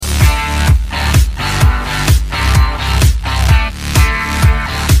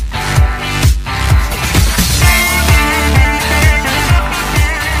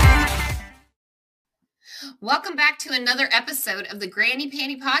back to another episode of the Granny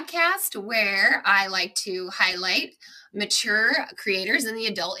Panty Podcast, where I like to highlight mature creators in the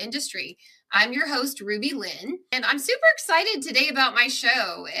adult industry. I'm your host, RubyLynne, and I'm super excited today about my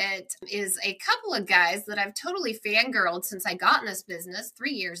show. It is a couple of guys that I've totally fangirled since I got in this business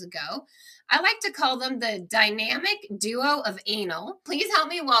 3 years ago. I like to call them the dynamic duo of anal. Please help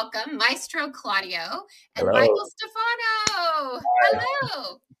me welcome Maestro Claudio and Hello. Michael Stefano.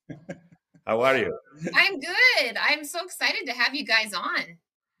 Hello. How are you? I'm good. I'm so excited to have you guys on.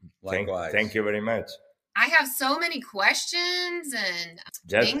 Likewise. Thank you very much. I have so many questions and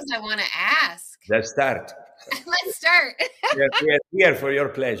things I want to ask. Let's start. Let's start. We are here for your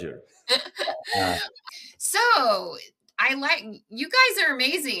pleasure. So you guys are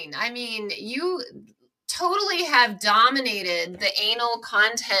amazing. I mean, you totally have dominated the anal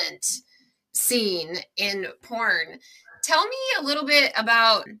content scene in porn. Tell me a little bit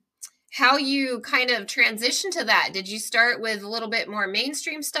about how you kind of transitioned to that. Did you start with a little bit more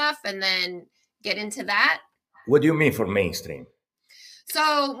mainstream stuff and then get into that? What do you mean for mainstream?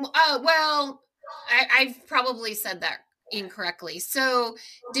 So, I've probably said that incorrectly. So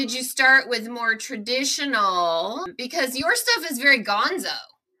did you start with more traditional? Because your stuff is very gonzo.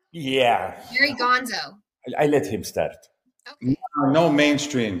 Yeah. Very gonzo. I let him start. Okay. No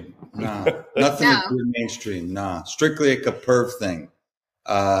mainstream. No. Nothing to do with mainstream. Nah. Strictly a perv thing.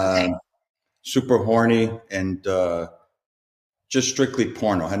 Okay. Super horny and just strictly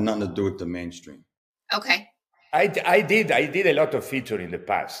porno. Had nothing to do with the mainstream. Okay. I did a lot of feature in the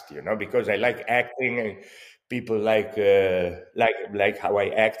past, because I like acting and people like how I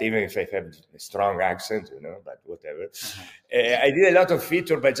act, even if I have a strong accent, but whatever. I did a lot of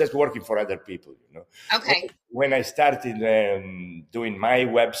feature by just working for other people, Okay. When I started doing my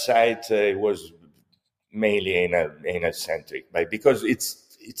website, it was mainly anal-centric, but because it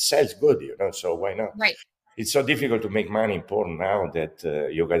sells good, so why not? Right. It's so difficult to make money in porn now that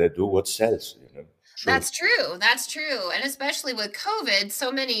you got to do what sells, True. That's true. And especially with COVID,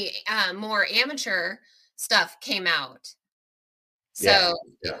 so many more amateur stuff came out. So,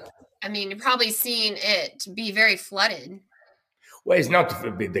 yeah. I mean, you're probably seeing it be very flooded. Well, it's not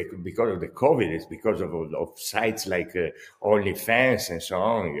because of the COVID. It's because of sites like OnlyFans and so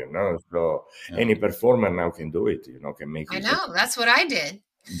on, So any performer now can do it, can make it. I know. That's what I did.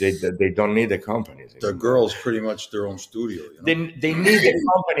 They don't need the companies. The girls pretty much their own studio. They need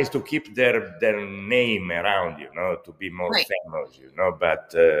the companies to keep their name around, to be more famous,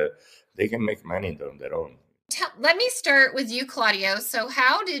 but they can make money on their own. Let me start with you, Claudio. So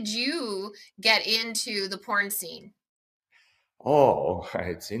how did you get into the porn scene? Oh,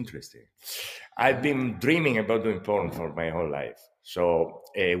 it's interesting. I've been dreaming about doing porn for my whole life. So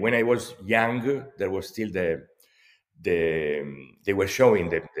when I was young, there was still they were showing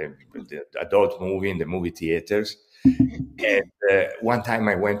the adult movie in the movie theaters. And one time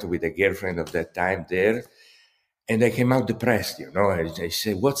I went with a girlfriend of that time there, and I came out depressed, I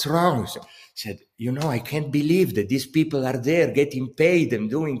said, what's wrong? I said, I can't believe that these people are there getting paid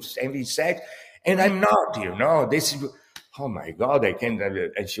and having sex, and I'm not, this is, oh my God, I can't.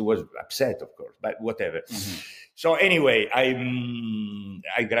 And she was upset, of course, but whatever. Mm-hmm. So anyway,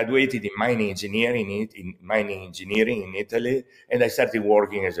 I graduated in mining engineering in Italy, and I started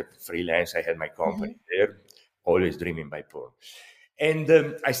working as a freelance. I had my company there, always dreaming by porn. And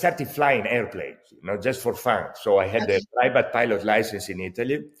I started flying airplanes, just for fun. So I had a private pilot license in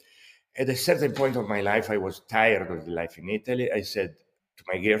Italy. At a certain point of my life, I was tired of the life in Italy. I said to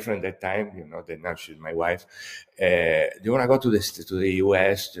my girlfriend at that time, that now she's my wife, do you want to go to the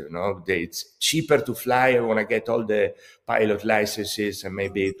US? It's cheaper to fly. I want to get all the pilot licenses and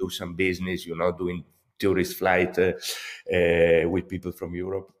maybe do some business, doing tourist flight with people from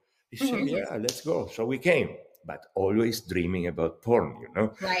Europe. He said, yeah, let's go. So we came, but always dreaming about porn,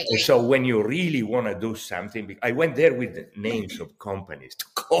 Right. And so when you really want to do something, I went there with the names of companies to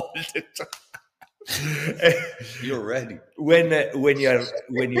call it. You're ready. When you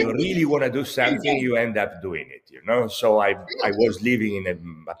really want to do something, you end up doing it, So I was living in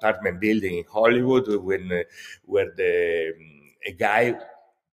an apartment building in Hollywood where a guy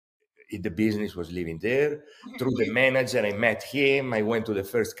in the business was living there. Through the manager, I met him. I went to the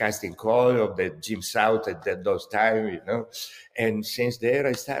first casting call of the Jim South at those times, And since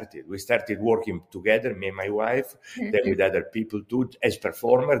there, we started working together, me and my wife, then with other people too, as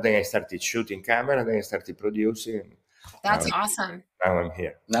performer. Then I started shooting camera. Then I started producing. That's awesome. Now I'm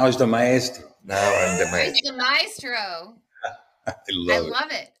here. Now it's the Maestro. Now I'm the Maestro. It's the Maestro.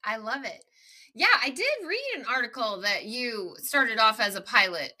 I love it. Yeah, I did read an article that you started off as a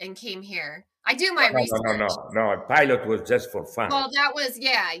pilot and came here. I do my research. No. A pilot was just for fun. Well, that was,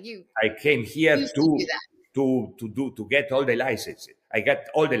 I came here to to get all the licenses. I got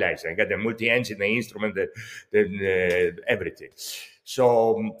all the licenses. I got the multi-engine, the instrument, the everything.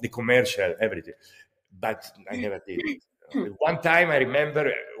 So the commercial, everything. But I never did it. One time I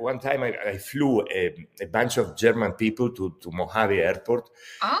remember, I flew a bunch of German people to Mojave Airport.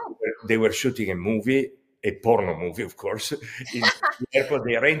 Oh. They were shooting a movie, a porno movie, of course. In the airport,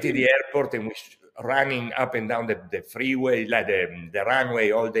 they rented the airport and we running up and down the freeway, like the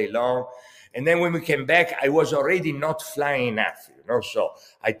runway all day long. And then when we came back, I was already not flying enough, So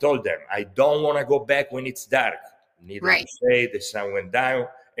I told them, I don't want to go back when it's dark. Needless to say, the sun went down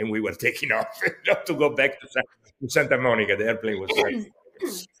and we were taking off to go back to Santa Monica. The airplane was running.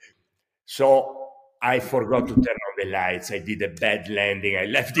 So I forgot to turn on the lights. I did a bad landing. I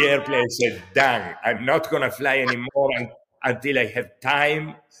left the airplane and said, dang, I'm not going to fly anymore until I have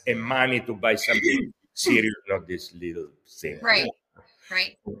time and money to buy something serious, not this little thing. Right.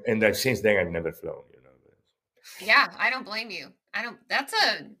 And since then, I've never flown, Yeah, I don't blame you.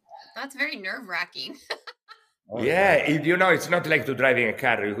 That's very nerve-wracking. Yeah, it's not like to driving a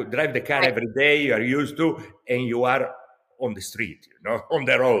car. You drive the car every day, you are used to, and you are on the street, on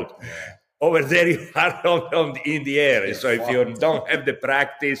the road. Yeah. Over there, you are in the air. Yeah, so if you don't have the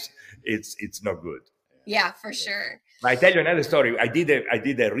practice, it's not good. Yeah, for sure. I tell you another story. I did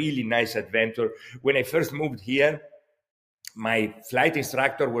a really nice adventure. When I first moved here, my flight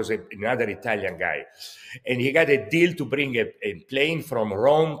instructor was another Italian guy, and he got a deal to bring a plane from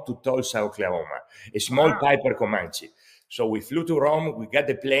Rome to Tulsa, Oklahoma, a small Piper Comanche. So we flew to Rome, we got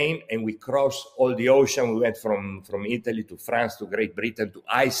the plane, and we crossed all the ocean. We went from Italy to France to Great Britain to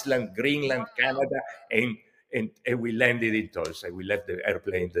Iceland, Greenland, Canada, and we landed in Tulsa. We left the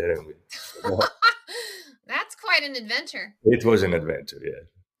airplane there. And That's quite an adventure. It was an adventure, yeah.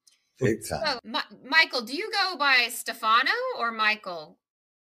 So, Michael, do you go by Stefano or Michael?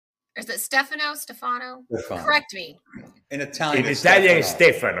 Or is it Stefano? Stefano? Correct me. In Italian, it's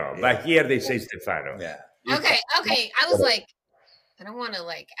Stefano, yeah. But here they say Stefano. Yeah. Okay. I was like, I don't want to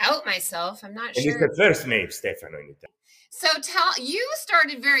out myself. I'm not sure. It's the first name, Stefano, in Italian. So you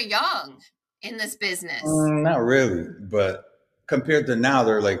started very young in this business. Not really, but compared to now,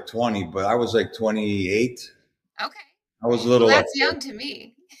 they're like 20, but I was like 28. Okay. I was a little. Well, that's young to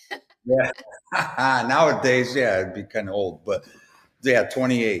me. Yeah. Nowadays, yeah, it'd be kind of old, but yeah,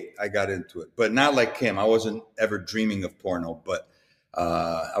 28, I got into it, but not like him. I wasn't ever dreaming of porno, but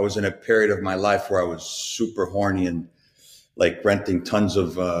I was in a period of my life where I was super horny and renting tons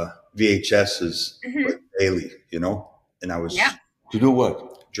of VHSs daily, and I was to do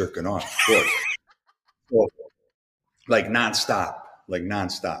what? Jerking off, of course. So, nonstop.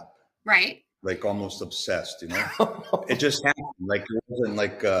 Right. Almost obsessed, It just happened. It wasn't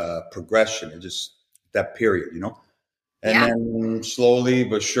a progression. It just that period, And then slowly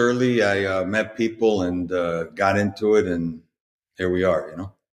but surely, I met people and got into it, and here we are,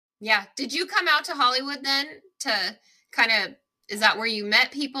 Yeah. Did you come out to Hollywood then to kind of? Is that where you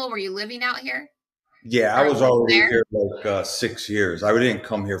met people? Were you living out here? Yeah, I was already here 6 years. I didn't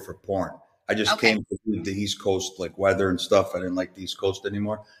come here for porn. I just came to the East Coast, weather and stuff. I didn't like the East Coast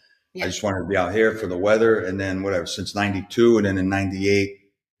anymore. Yeah. I just wanted to be out here for the weather. And then since 92. And then in 98,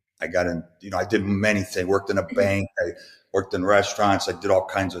 I got in, I did many things, worked in a bank. I worked in restaurants. I did all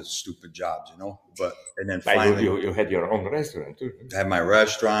kinds of stupid jobs, and then finally you had your own restaurant too. I had my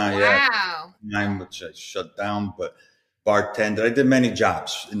restaurant. Wow. Yeah. Which I shut down, but bartender. I did many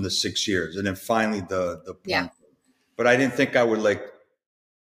jobs in the 6 years. And then finally the porn. Yeah. But I didn't think I would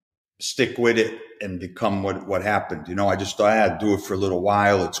stick with it and become what happened. I just thought I had to do it for a little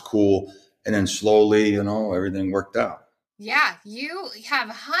while. It's cool. And then slowly, everything worked out. Yeah. You have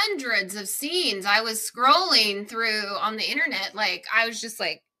hundreds of scenes. I was scrolling through on the internet. I was just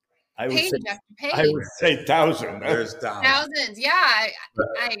page after page. I would say thousands. There's thousands. Yeah.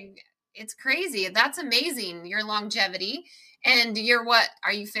 It's crazy. That's amazing. Your longevity. And you're what?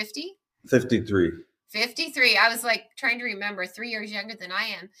 Are you 50? 53. 53. I was trying to remember, 3 years younger than I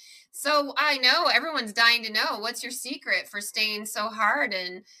am. So I know everyone's dying to know what's your secret for staying so hard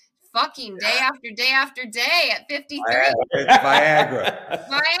and fucking day after day after day at 53. Viagra.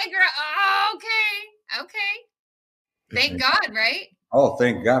 Oh, okay. Thank God, right? Oh,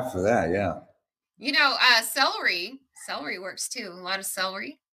 thank God for that. Yeah. Celery works too. A lot of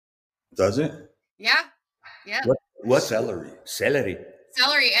celery. Does it? Yeah. What celery? Celery.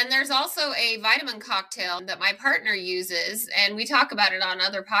 And there's also a vitamin cocktail that my partner uses, and we talk about it on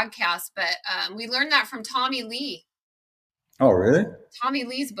other podcasts, but we learned that from Tommy Lee. Oh, really? Tommy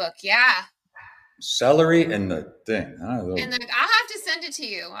Lee's book. Yeah. Celery and the thing. I'll have to send it to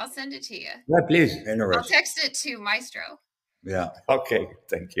you. I'll send it to you. Yeah, please. I'll text it to Maestro. Yeah. Okay,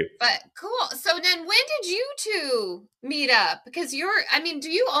 thank you. But cool. So then when did you two meet up? Because do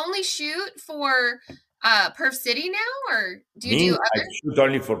you only shoot for Perf City now, or do you do other? I shoot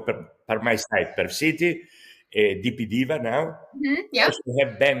only for per my site, Perf City, DP Diva now. Yeah. Also we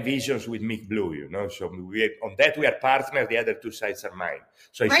have Ben Visions with Mick Blue, So we are partners. The other 2 sites are mine.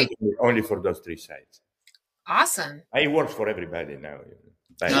 So I shoot only for those 3 sites. Awesome. I work for everybody now.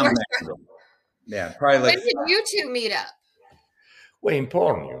 Yeah, probably like. When did you two meet up? Well, in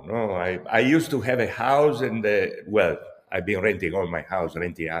porn, I used to have a house, and I've been renting all my house,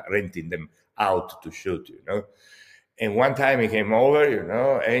 renting them out to shoot, And one time he came over,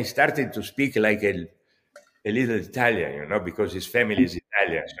 and he started to speak like a little Italian, because his family is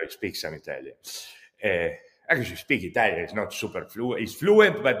Italian, so he speaks some Italian. Actually, speak Italian. It's not super fluent. He's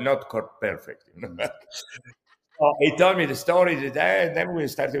fluent, but not perfect. He told me the story, and then we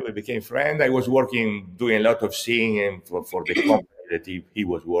became friends. I was doing a lot of singing for the company that he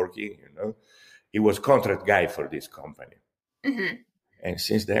was working, He was contract guy for this company. Mm-hmm. And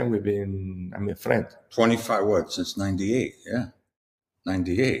since then, I'm a friend. 25, since 98, yeah.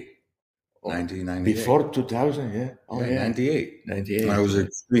 98. 98. Before 2000, yeah. Oh, yeah. 98. When I was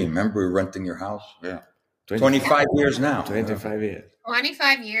extreme. Remember renting your house? Yeah. 25 years now. 25 years.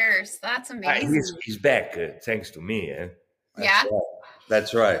 25 years. That's amazing. He's back, thanks to me. Yeah.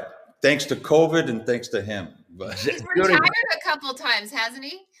 That's right. Thanks to COVID and thanks to him. But he's retired a couple times, hasn't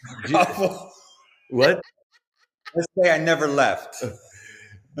he? What? Let's say I never left.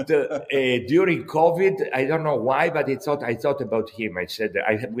 During COVID, I don't know why, but I thought about him. I said,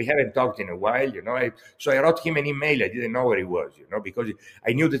 we haven't talked in a while, So I wrote him an email. I didn't know where he was, because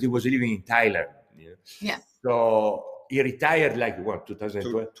I knew that he was living in Thailand. Yeah. So he retired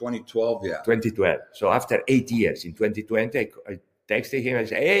 2012? 2012, yeah. 2012. So after 8 years, in 2020, I texted him. I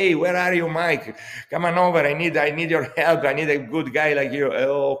said, "Hey, where are you, Mike? Come on over. I need your help. I need a good guy like you."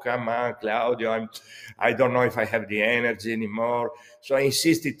 "Oh, come on, Claudio. I don't know if I have the energy anymore." So I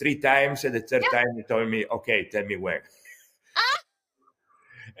insisted 3 times. And the third time he told me, "Okay, tell me when."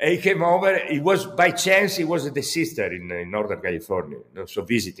 He came over. It was by chance. He was the sister in Northern California, so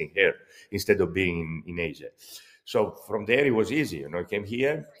visiting her instead of being in Asia. So from there, it was easy. He came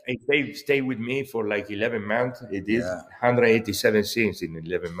here and stayed with me for 11 months. He did 187 scenes in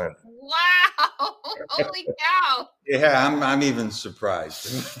 11 months. Wow! Holy cow! Yeah, I'm even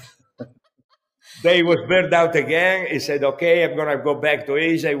surprised. Then he was burned out again. He said, "Okay, I'm going to go back to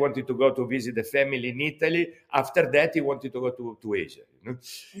Asia." He wanted to go to visit the family in Italy. After that, he wanted to go to Asia.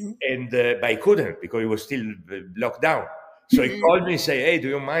 And but he couldn't because he was still locked down. So he called me and said, "Hey, do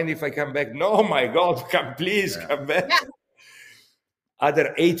you mind if I come back?" "No, my God, please come back." Yeah.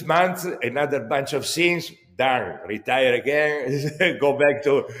 Other 8 months, another bunch of scenes, done, retire again, go back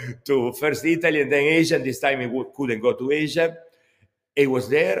to first Italy and then Asia. And this time he couldn't go to Asia. He was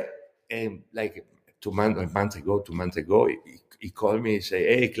there, and 2 months ago, he called me and said,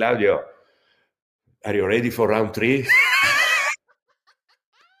 "Hey, Claudio, are you ready for round 3?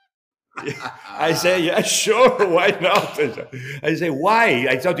 I say, "Yeah, sure. Why not?" I say, "Why?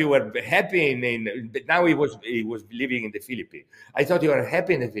 I thought you were happy but now he was living in the Philippines. I thought you were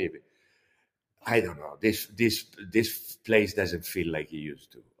happy in the Philippines." "I don't know. This place doesn't feel like it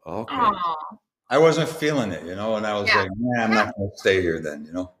used to." Okay. Aww. I wasn't feeling it, and I was like, "Man, I'm not going to stay here then,"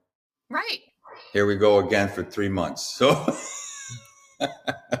 Right. Here we go again for 3 months. So.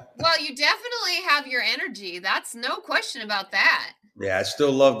 Well, you definitely have your energy. That's no question about that. Yeah, I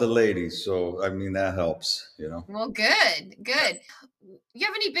still love the ladies, so that helps, Well, good. You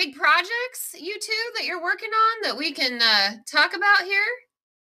have any big projects, you two, that you're working on that we can talk about here?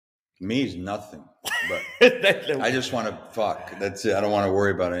 Me's nothing, but I just want to fuck. That's it. I don't want to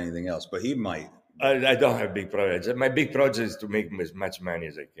worry about anything else, but he might. I don't have big projects. My big project is to make as much money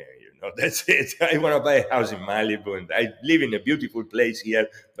as I can. That's it. I want to buy a house in Malibu, and I live in a beautiful place here,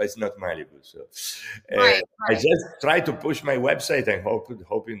 but it's not Malibu. So right. I just try to push my website and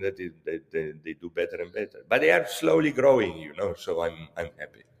hoping that they do better and better. But they are slowly growing, So I'm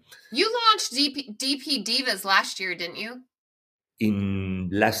happy. You launched DP Divas last year, didn't you? In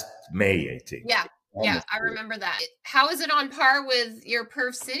last May, I think. Yeah, I remember that. How is it on par with your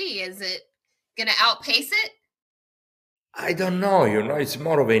Perf City? Is it going to outpace it? I don't know. It's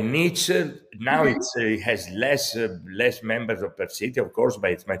more of a niche now. It has less members of Perf City, of course,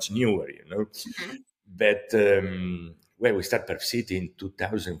 but it's much newer. But we started Perf City in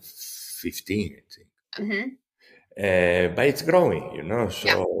 2015, I think. But it's growing,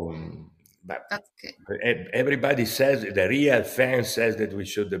 So, but that's good. Everybody says, the real fan says that we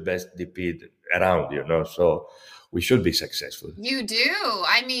should the best DP around, So we should be successful. You do.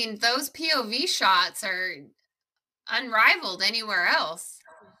 Those POV shots are unrivaled anywhere else.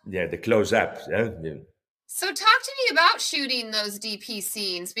 Yeah, the close-ups. Yeah. So talk to me about shooting those DP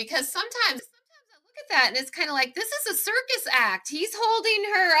scenes, because sometimes I look at that and it's kind of like, this is a circus act. He's holding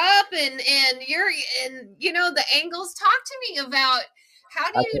her up and the angles. Talk to me about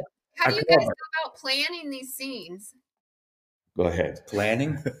how do you guys go about planning these scenes? Go ahead.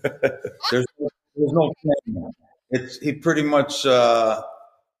 Planning? There's no planning. He pretty much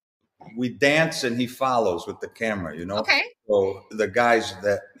we dance and he follows with the camera, Okay. So the guys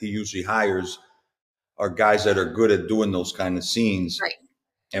that he usually hires are guys that are good at doing those kind of scenes, right,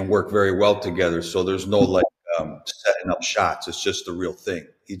 and work very well together. So there's no like setting up shots. It's just the real thing.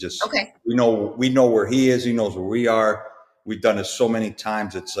 He just we know where he is. He knows where we are. We've done it so many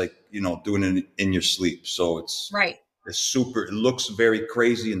times. It's like doing it in your sleep. So it's right. It's super. It looks very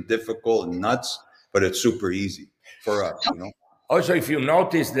crazy and difficult and nuts, but it's super easy for us. Also, if you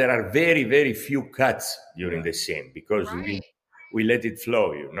notice, there are very, very few cuts during the scene because we let it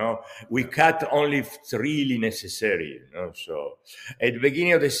flow, We cut only if it's really necessary, So at the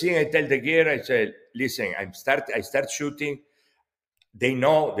beginning of the scene, I tell the gear, I say, listen, I start shooting. They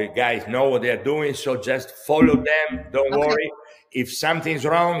know, the guys know what they're doing, so just follow them. Don't worry. If something's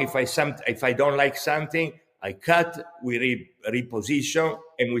wrong, if I don't like something, I cut, we reposition,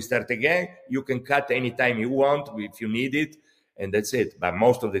 and we start again. You can cut anytime you want if you need it, and that's it. But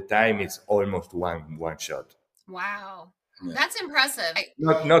most of the time, it's almost one shot. Wow. Yeah. That's impressive.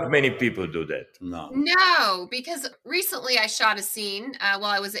 Not many people do that. No, because recently I shot a scene while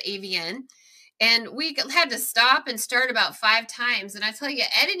I was at AVN, and we had to stop and start about 5 times. And I tell you,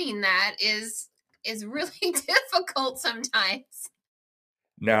 editing that is really difficult sometimes.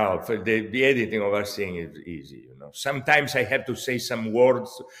 No, for the editing of our scene is easy, Sometimes I have to say some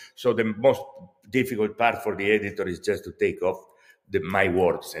words, so the most difficult part for the editor is just to take off my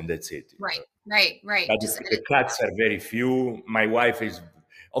words, and that's it. Right. But the cuts are very few. My wife is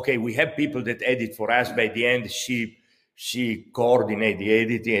okay. We have people that edit for us. By the end, she coordinates the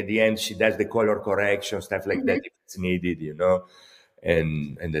editing. At the end, she does the color correction, stuff like that if it's needed,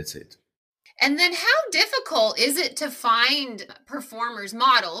 and that's it. And then how difficult is it to find performers,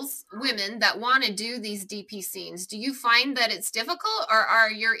 models, women that want to do these DP scenes? Do you find that it's difficult,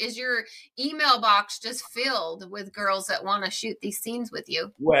 or is your email box just filled with girls that want to shoot these scenes with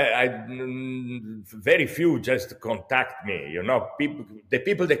you? Well, very few just contact me, the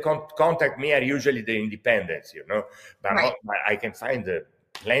people that contact me are usually the independents, but I can find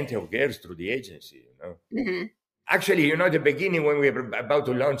plenty of girls through the agency, Mm-hmm. Actually, at the beginning when we were about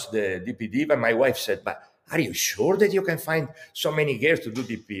to launch the DP Diva, my wife said, but are you sure that you can find so many girls to do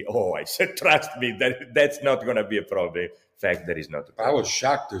DP? Oh, I said, trust me, that's not going to be a problem. In fact, there is not a problem. I was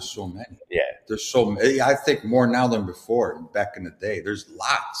shocked there's so many. Yeah. There's so many. I think more now than before, back in the day. There's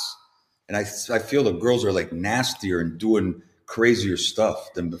lots. And I feel the girls are like nastier and doing crazier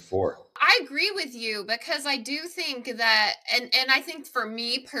stuff than before. I agree with you, because I do think that, and I think for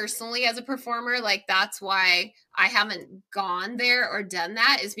me personally as a performer, like that's why I haven't gone there or done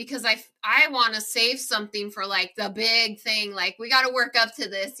that, is because I want to save something for like the big thing. Like we got to work up to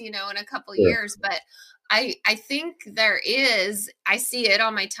this, in a couple years. But I think I see it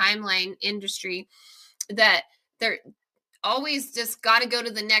on my timeline industry that they're always just got to go to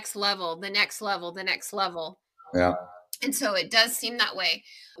the next level, the next level, the next level. Yeah. And so it does seem that way.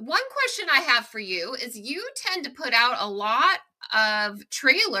 One question I have for you is, you tend to put out a lot of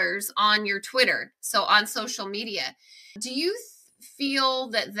trailers on your Twitter, so on social media. Do you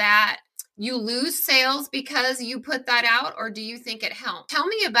feel that you lose sales because you put that out, or do you think it helps? Tell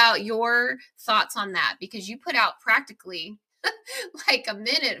me about your thoughts on that, because you put out practically like a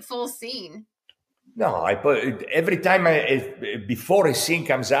minute full scene. No, I put every time before a scene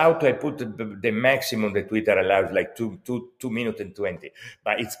comes out, I put the maximum that Twitter allows, like 2 minutes and 20.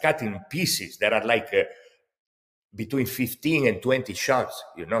 But it's cut in pieces. There are like between 15 and 20 shots,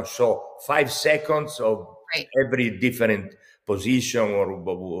 so 5 seconds of every different position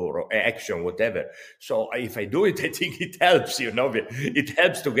or action, whatever. So if I do it, I think it helps, it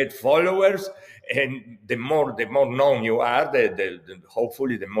helps to get followers. And the more known you are, the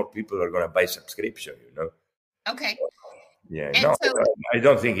hopefully the more people are going to buy subscription, Okay. Yeah. And no, so, I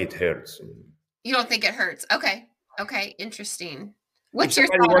don't think it hurts. You don't think it hurts? Okay. Interesting. What's your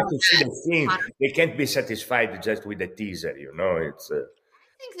thought wants to see the scene, they can't be satisfied just with the teaser, It's. I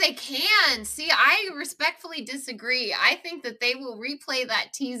think they can. See, I respectfully disagree. I think that they will replay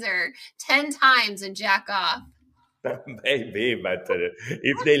that teaser 10 times and jack off. Maybe, but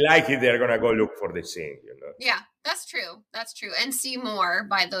if they like it, they're gonna go look for the scene, Yeah, that's true. And see more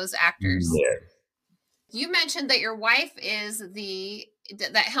by those actors. Yeah. You mentioned that your wife is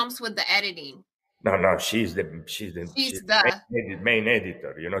that helps with the editing. No, she's the main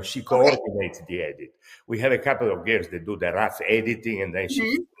editor. You know, she coordinates the edit. We have a couple of girls that do the rough editing, and then she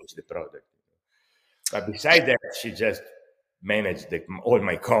finishes the product. But besides that, she just managed all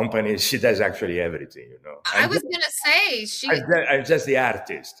my companies. She does actually everything. You know, I was gonna say I'm just the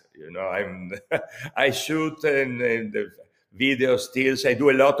artist. You know, I shoot and the video stills. I do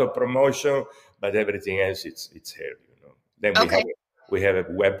a lot of promotion, but everything else it's her. You know. Then we have a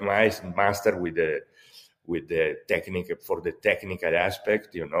webmaster with the technical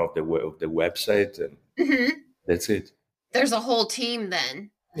aspect. You know, of the website, and that's it. There's a whole team then.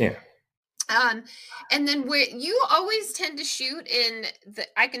 Yeah. And then where you always tend to shoot in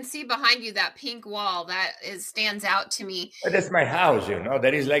I can see behind you that pink wall stands out to me. But that's my house, you know.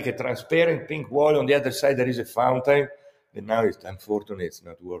 There is like a transparent pink wall. On the other side, there is a fountain. And now unfortunately, it's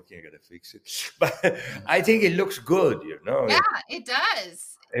not working. I gotta fix it. But I think it looks good, you know. Yeah, it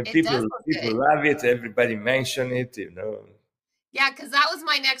does. And people love it. Everybody mention it, you know. Yeah, because that was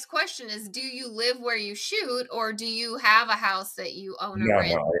my next question is, do you live where you shoot or do you have a house that you own or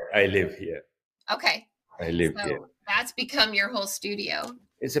rent? No, I live here. Okay. I live here. That's become your whole studio.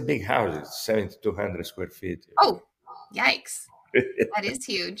 It's a big house. It's 7,200 square feet. Oh, yikes. That is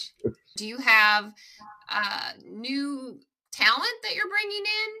huge. Do you have new talent that you're bringing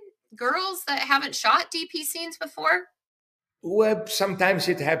in? Girls that haven't shot DP scenes before? Well, sometimes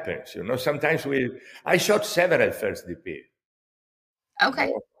it happens, you know. Sometimes I shot several first DP. Okay.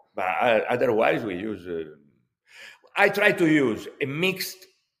 You know? But otherwise, we use. I try to use a mix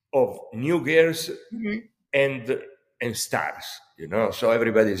of new girls and stars, you know, so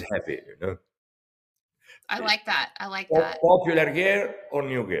everybody's happy, you know. I like that. that. Popular girl or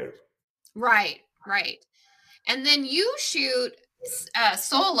new girl. Right. And then you shoot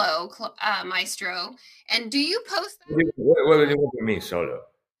solo, Maestro. And do you post that? What do you mean solo?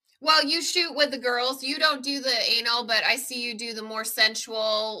 Well, you shoot with the girls. You don't do the anal, but I see you do the more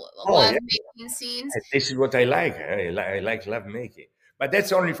sensual love-making scenes. This is what I like. I like love-making. But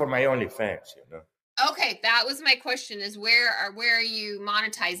that's only for my OnlyFans, you know. Okay, that was my question is where are you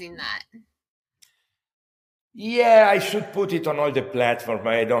monetizing that? Yeah, I should put it on all the platforms,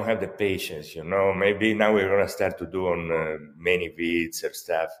 but I don't have the patience, you know. Maybe now we're going to start to do on many vids or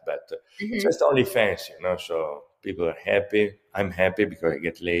stuff, but just OnlyFans, you know, so people are happy. I'm happy because I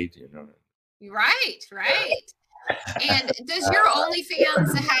get laid, you know. Right. And does your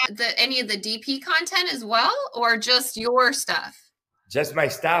OnlyFans have any of the DP content as well, or just your stuff? Just my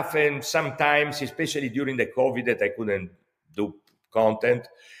stuff, and sometimes, especially during the COVID that I couldn't do content,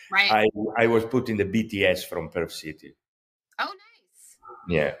 right. I was putting the BTS from Perth City. Oh, nice.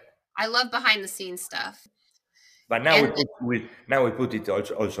 Yeah. I love behind the scenes stuff. But now we put it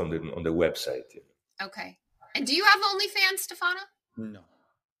also on the website. Okay. And do you have OnlyFans, Stefano? No.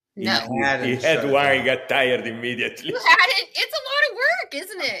 He had one. He got tired immediately. You had it. It's a lot of work,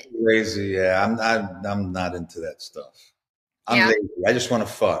 isn't it? Crazy. Yeah, I'm not into that stuff. I'm lazy. I just want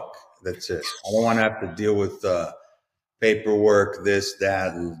to fuck. That's it. I don't want to have to deal with paperwork, this,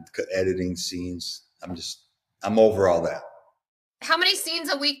 that, and editing scenes. I'm over all that. How many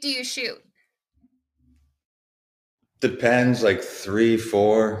scenes a week do you shoot? Depends, like 3,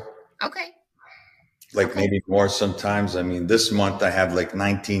 4. Okay. Maybe more sometimes. I mean, this month I have like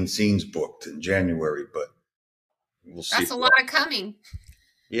 19 scenes booked in January, but we'll see. That's a lot of coming.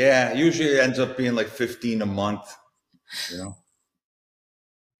 Yeah, usually it ends up being like 15 a month, you know.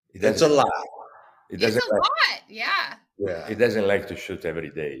 That's a lot. It's a lot, yeah. Yeah. He doesn't like to shoot every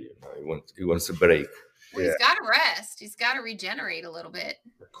day, you know. He wants a break. Well, he's got to rest. He's got to regenerate a little bit.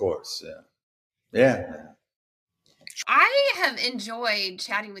 Of course, yeah. I have enjoyed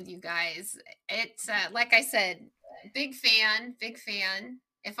chatting with you guys. It's like I said, big fan.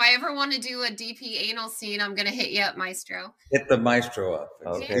 If I ever want to do a DP anal scene, I'm going to hit you up, Maestro. Hit the Maestro up.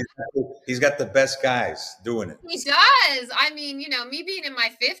 Okay. Yeah. He's got the best guys doing it. He does. I mean, you know, me being in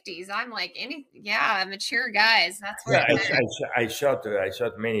my 50s, I'm like mature guys. That's where I shot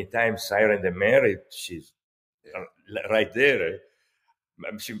many times Siren the Mare. She's right there.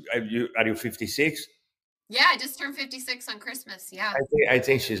 Are you 56? Yeah, I just turned 56 on Christmas. Yeah. I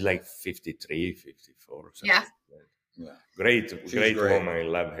think she's like 53, 54. Yeah. Yeah. Great woman. I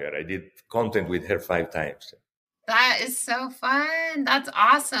love her. I did content with her 5 times. That is so fun. That's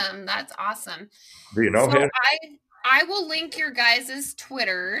awesome. Do you know her? I will link your guys'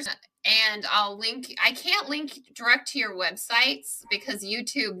 Twitters and I can't link direct to your websites because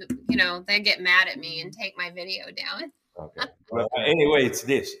YouTube, you know, they get mad at me and take my video down. Okay. Well, anyway, it's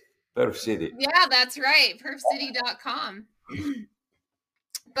this. Perth City. Yeah, that's right. PerthCity.com.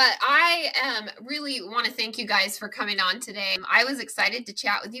 But I really want to thank you guys for coming on today. I was excited to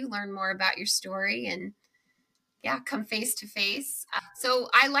chat with you, learn more about your story, and come face to face. So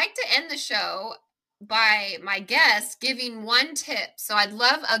I like to end the show by my guests giving one tip. So I'd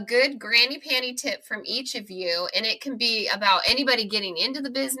love a good granny panty tip from each of you. And it can be about anybody getting into the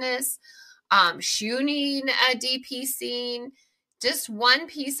business, shooting a DP scene, just one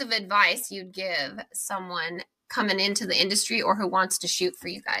piece of advice you'd give someone coming into the industry or who wants to shoot for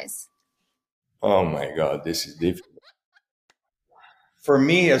you guys. Oh my God, this is difficult. For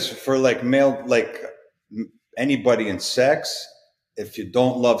me, as for like male, like anybody in sex, if you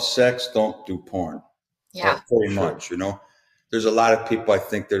don't love sex, don't do porn. Yeah. Pretty much, you know. There's a lot of people I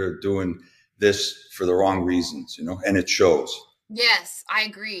think that are doing this for the wrong reasons, you know, and it shows. Yes, I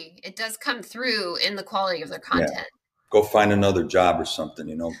agree. It does come through in the quality of their content. Yeah. Go find another job or something,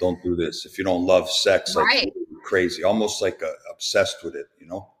 you know. Don't do this. If you don't love sex, right. Like crazy, almost like obsessed with it, you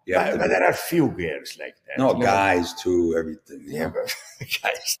know. But there are few girls like that. No, guys too, everything. Yeah, but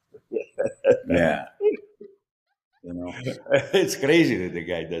guys. Yeah. You know, it's crazy that the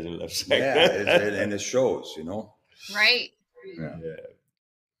guy doesn't love sex. Yeah, and it shows, you know. Right. Yeah.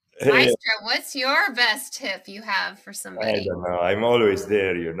 Maestro, what's your best tip you have for somebody? I don't know. I'm always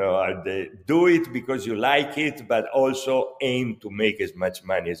there, you know. Do it because you like it, but also aim to make as much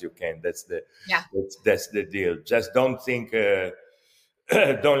money as you can. That's the deal. Just don't think,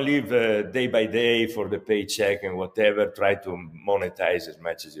 don't live day by day for the paycheck and whatever. Try to monetize as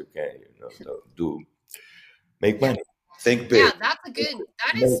much as you can, you know. Make money. Think big. Yeah,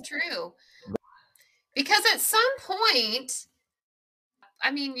 that is true. Because at some point, I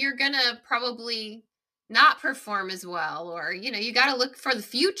mean, you're going to probably not perform as well, or, you know, you got to look for the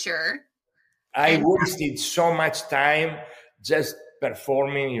future. I wasted so much time just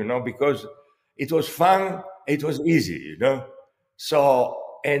performing, you know, because it was fun. It was easy, you know. So,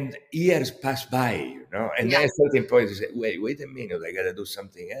 and years pass by, you know, and then at a certain point you say, wait a minute, I got to do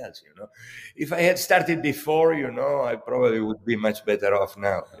something else, you know. If I had started before, you know, I probably would be much better off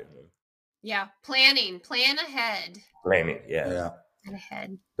now, you know. Yeah, plan ahead. Planning, yeah.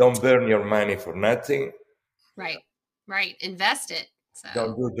 Ahead. Don't burn your money for nothing. Right. Invest it. So.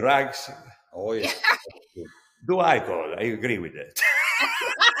 Don't do drugs. Oh, yeah. Do alcohol. I agree with that.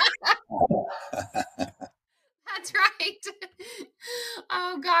 That's right.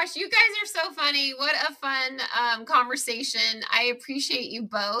 Oh, gosh. You guys are so funny. What a fun conversation. I appreciate you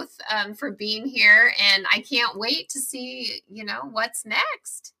both for being here. And I can't wait to see, you know, what's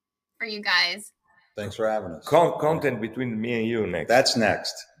next for you guys. Thanks for having us. Content between me and you next. That's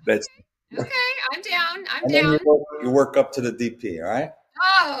next. Okay, I'm down. I'm down. You work up to the DP, all right?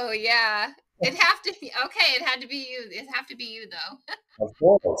 Oh, yeah. It'd have to be. Okay, it had to be you. It'd have to be you, though. Of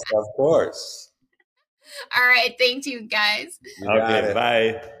course. All right. Thank you, guys. Okay,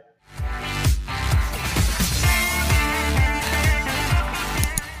 bye.